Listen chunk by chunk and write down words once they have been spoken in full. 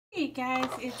Hey guys,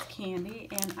 it's Candy,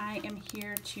 and I am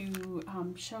here to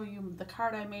show you the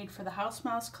card I made for the House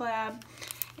Mouse collab.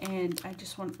 And I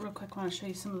just want to show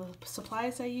you some of the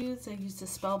supplies I used. I used a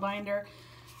spellbinder,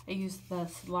 I used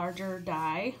this larger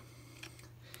die,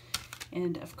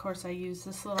 and of course I used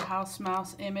this little house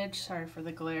mouse image. Sorry for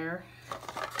the glare.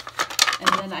 And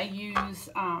then I use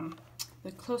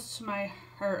the Close to My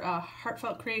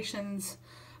Heartfelt Creations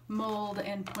mold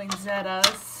and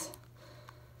poinsettias.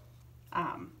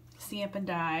 Stampin'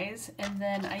 dies, and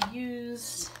then I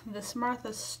used this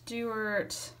Martha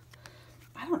Stewart,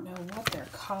 I don't know what they're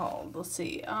called, let's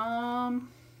see,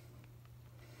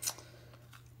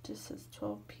 just says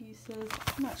 12 pieces,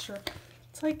 I'm not sure,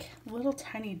 it's like little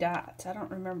tiny dots, I don't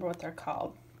remember what they're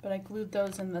called, but I glued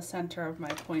those in the center of my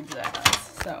poinsettias.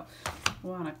 So I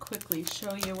want to quickly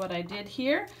show you what I did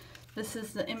here. This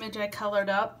is the image I colored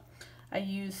up. I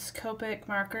used Copic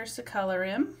markers to color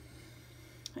in,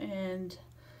 and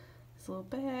this little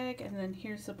bag, and then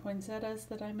here's the poinsettias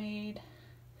that I made.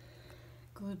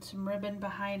 Glued some ribbon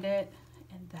behind it,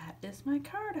 and that is my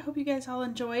card. I hope you guys all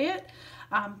enjoy it.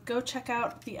 Go check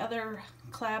out the other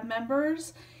collab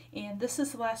members, and this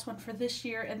is the last one for this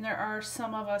year, and there are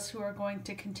some of us who are going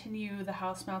to continue the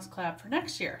House Mouse collab for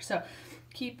next year, so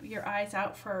keep your eyes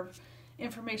out for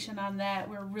information on that.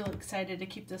 We're really excited to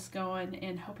keep this going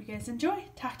and hope you guys enjoy.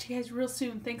 Talk to you guys real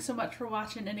soon. Thanks so much for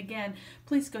watching, and again,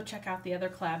 please go check out the other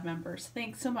collab members.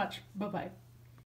 Thanks so much. Bye-bye.